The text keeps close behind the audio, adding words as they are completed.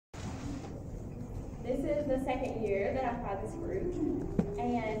is the second year that I've had this group,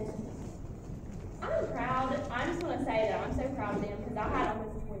 and I'm proud. I just want to say that I'm so proud of them because I had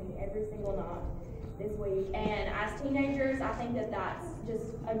almost 20 every single night this week. And as teenagers, I think that that's just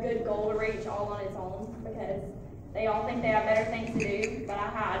a good goal to reach all on its own because they all think they have better things to do. But I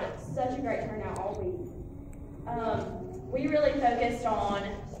had such a great turnout all week. We really focused on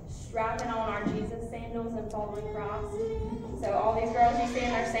strapping on our Jesus sandals and following Christ. So all these girls you see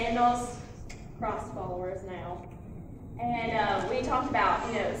in their sandals, Christ followers now. And we talked about,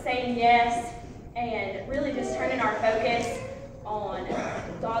 saying yes and really just turning our focus on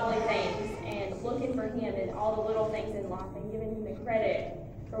godly things and looking for Him in all the little things in life and giving Him the credit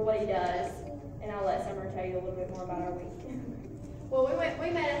for what He does. And I'll let Summer tell you a little bit more about our week. Well, we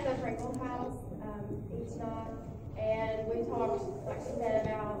met at the Franklin House each night, and we talked, like she said,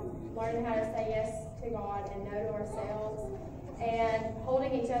 about learning how to say yes to God and no to ourselves, and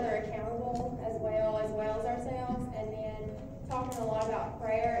holding each other accountable as well as ourselves, and then talking a lot about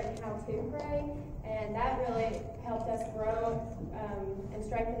prayer and how to pray, and that really helped us grow and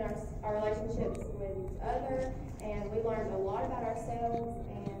strengthen our relationships with each other, and we learned a lot about ourselves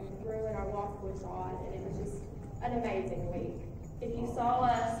and grew in our walk with God, and it was just an amazing week. If you saw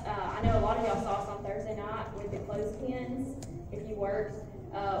us, I know a lot of y'all saw us on Thursday night with the clothespins. If you worked,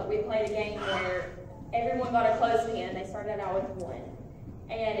 we played a game where everyone got a clothespin. They started out with one.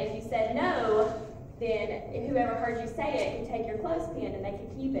 And if you said no, then whoever heard you say it could take your clothespin and they could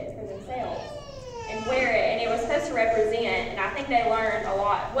keep it for themselves and wear it. And it was supposed to represent, and I think they learned a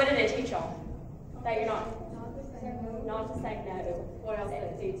lot. What did it teach y'all? That you're not to say no. What else did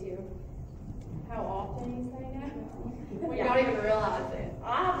it teach you? How often you say no? When you Yeah. don't even realize it.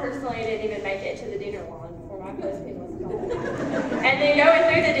 I personally didn't even make it to the dinner line before my clothespin was gone. And then going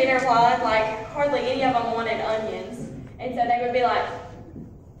through the dinner line, like hardly any of them wanted onions. And so they would be like,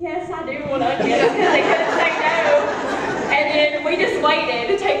 yes, I do want onions, because they couldn't say no. And then we just waited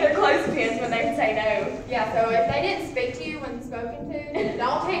to take their clothespins when they would say no. Yeah, so if they didn't speak to you when spoken to, then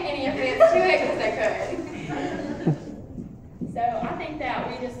don't take any offense to it because they could. So I think that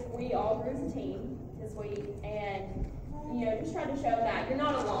we all grew as a team this week, and just try to show that you're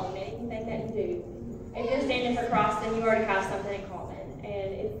not alone in anything that you do. If you're standing for Christ, then you already have something in common,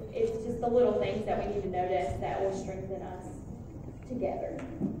 and it's just the little things that we need to notice that will strengthen us together.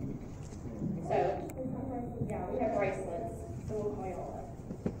 So yeah, we have bracelets, so we'll call you all up.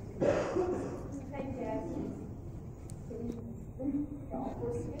 Hey, Jeff.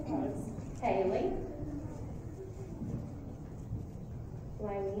 Haley.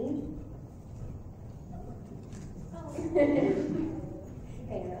 Lainey.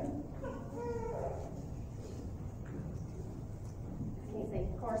 Hannah. Can't say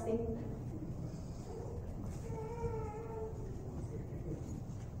Carsey.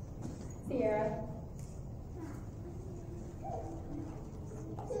 Sierra.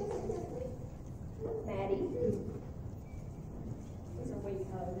 Maddie. These are weak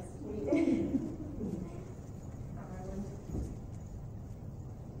hugs.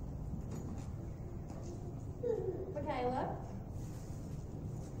 Michaela.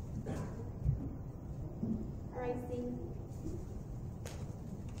 Gracie.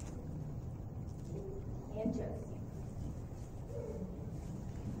 And Josie.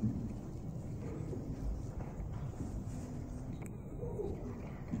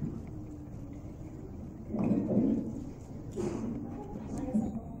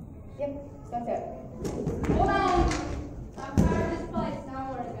 Yep, that's it. Hold on. I'm tired of this place and I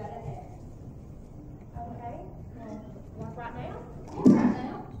want to go to head. Okay. Like right now? Yeah, right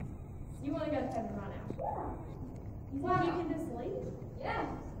now. You want to go to heaven right now? Yeah. You think you can just leave? Yeah.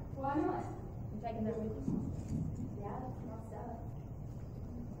 Why not? You taking that with you? Yeah, that's my stuff.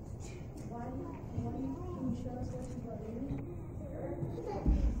 Why do you can you show us what you got in? Sure.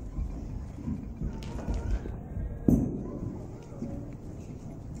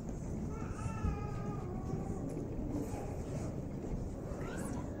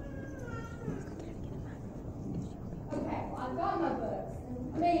 Okay, well, I've got my books.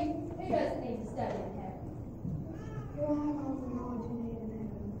 I mean, who doesn't need to study in heaven? Well, I don't know what you need in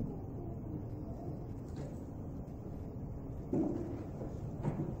heaven.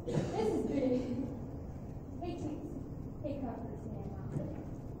 This is big. He comforts me in my heart.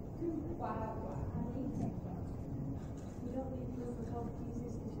 Why, I need to take care of him. You don't need to look for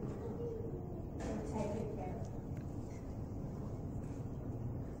Jesus And take good care of him.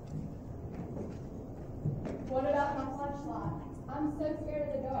 What about my flashlight? I'm so scared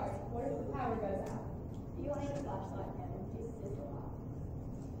of the dark. What if the power goes out? You don't need a flashlight in heaven. Jesus is alive.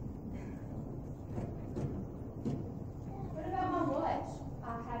 What about my watch? I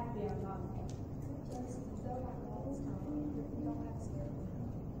have to be on my way. Just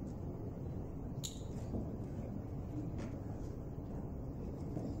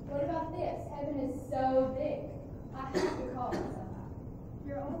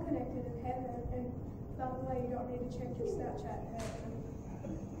You're all connected in heaven, and by the way, you don't need to check your Snapchat in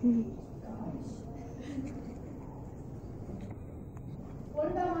heaven. Gosh.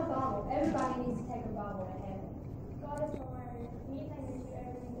 What about my Bible? Everybody needs to take a Bible to heaven. God is the Word. Anything that you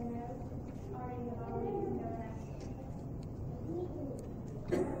ever need to know, already in the Bible, you can go and ask Him.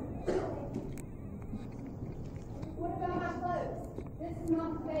 What about my clothes? This is my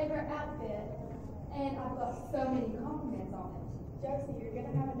favorite outfit, and I've got so many compliments on it. Josie, you're going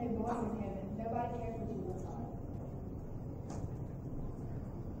to have a new boy in heaven. Nobody cares what you look like.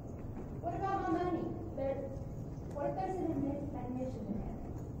 What about my money? What if there's an admission in heaven?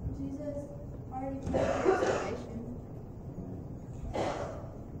 Jesus already paid for your salvation.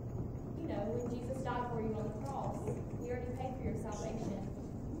 You know, when Jesus died for you on the cross, He already paid for your salvation.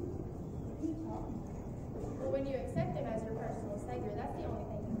 Well, when you accept Him as your personal Savior, that's the only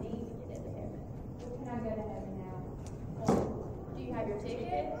thing you need to get into heaven. Well, can I go to heaven now? Do you have your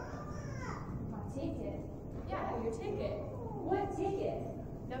ticket? My ticket? Yeah, your ticket. What ticket?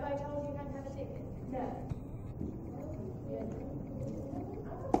 Nobody told you how to have a ticket. No.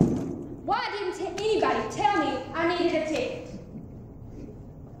 Why didn't anybody tell me I needed a ticket?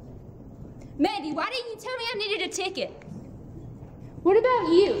 Mandy, why didn't you tell me I needed a ticket? What about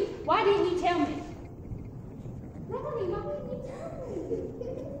you? Why didn't you tell me? Ronnie, why didn't you tell me?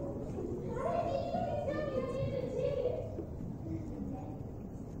 Why didn't you tell me I needed a ticket?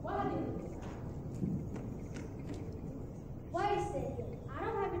 Why didn't you? Wait a second. I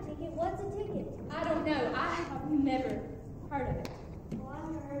don't have a ticket. What's a ticket? I don't know. I have never heard of it. Well, I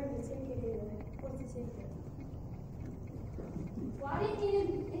haven't heard of a ticket either. What's a ticket? Why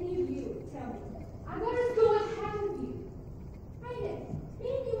didn't any of you tell me? I go to school with half of you. Hayden, me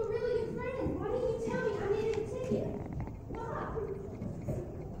and you were really good friends. Why didn't you tell me I needed a ticket? Why?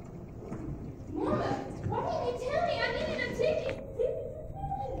 Mama, why didn't you tell me I needed a ticket?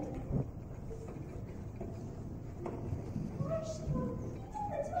 Gosh, you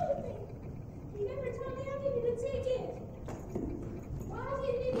never told me. You never told me I needed a ticket. Why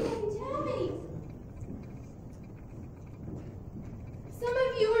didn't anybody tell me? Some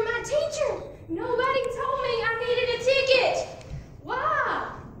of you were my teacher. Nobody told me I needed a ticket. Why?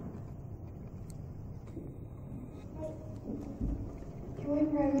 Can we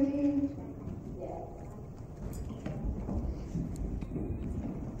pray with you?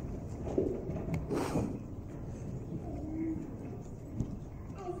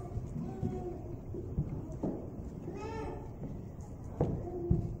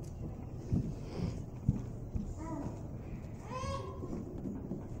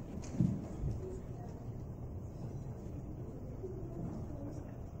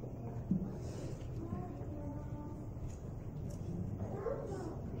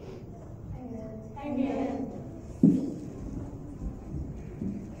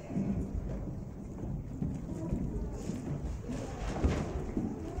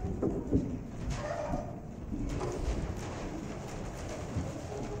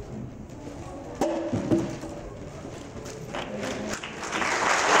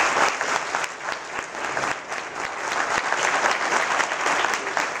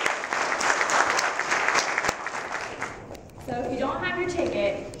 So if you don't have your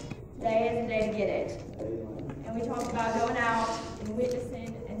ticket, today is the day to get it. And we talked about going out and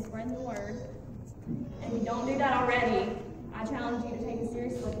witnessing and spreading the word. And if you don't do that already, I challenge you to take a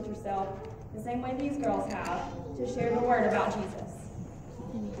serious look at yourself, the same way these girls have, to share the word about Jesus.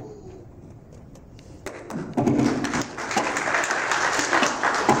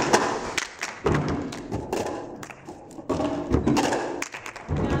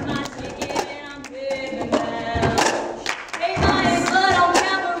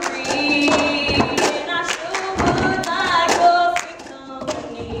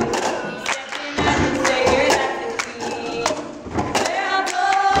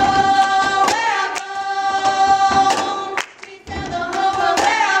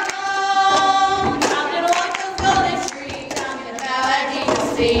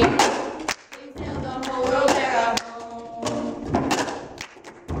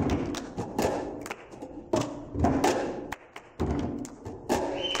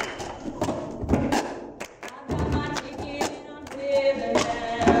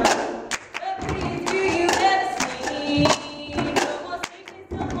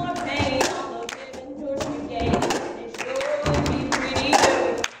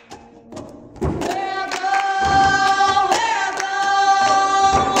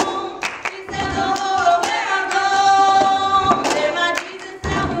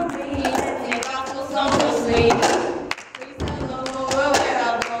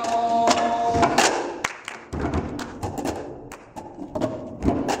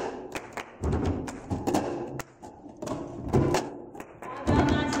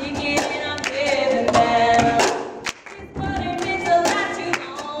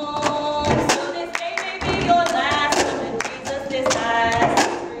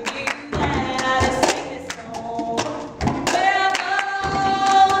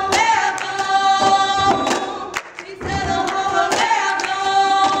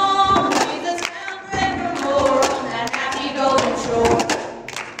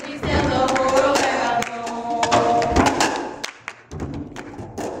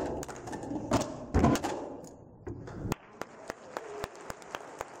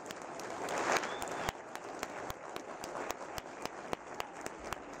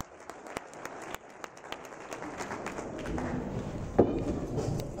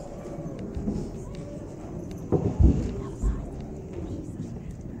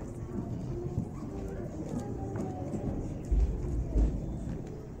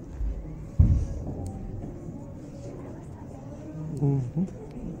 Mm-hmm.